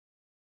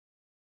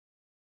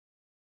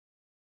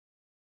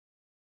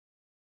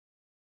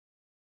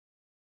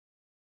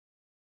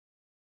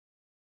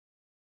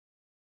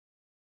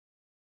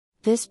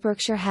This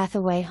Berkshire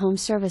Hathaway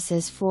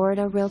HomeServices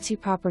Florida Realty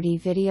property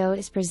video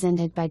is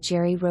presented by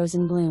Jerry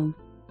Rosenblum.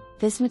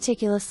 This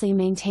meticulously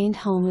maintained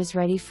home is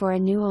ready for a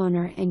new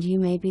owner, and you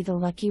may be the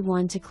lucky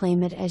one to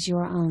claim it as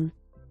your own.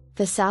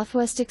 The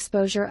southwest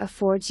exposure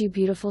affords you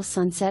beautiful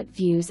sunset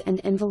views and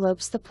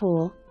envelopes the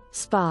pool,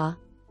 spa,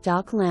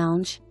 dock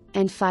lounge,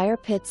 and fire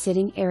pit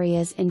sitting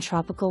areas in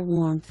tropical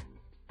warmth.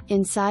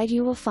 Inside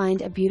you will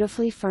find a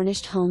beautifully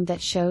furnished home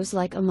that shows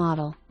like a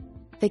model.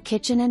 The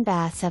kitchen and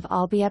baths have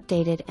all been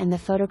updated, and the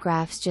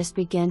photographs just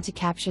begin to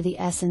capture the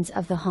essence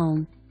of the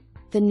home.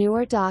 The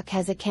newer dock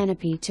has a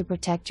canopy to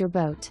protect your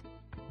boat.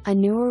 A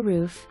newer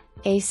roof,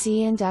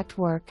 AC and duct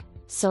work,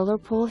 solar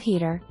pool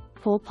heater,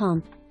 pool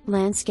pump,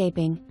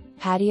 landscaping,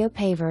 patio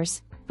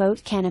pavers,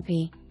 boat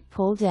canopy,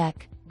 pool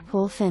deck,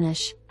 pool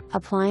finish,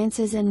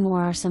 appliances and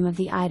more are some of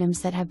the items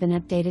that have been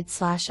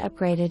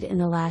updated/upgraded in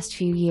the last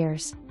few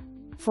years.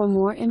 For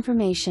more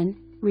information,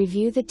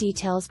 review the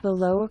details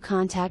below or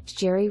contact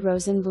Jerry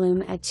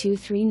Rosenblum at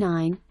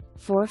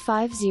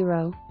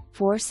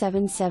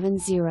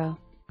 239-450-4770.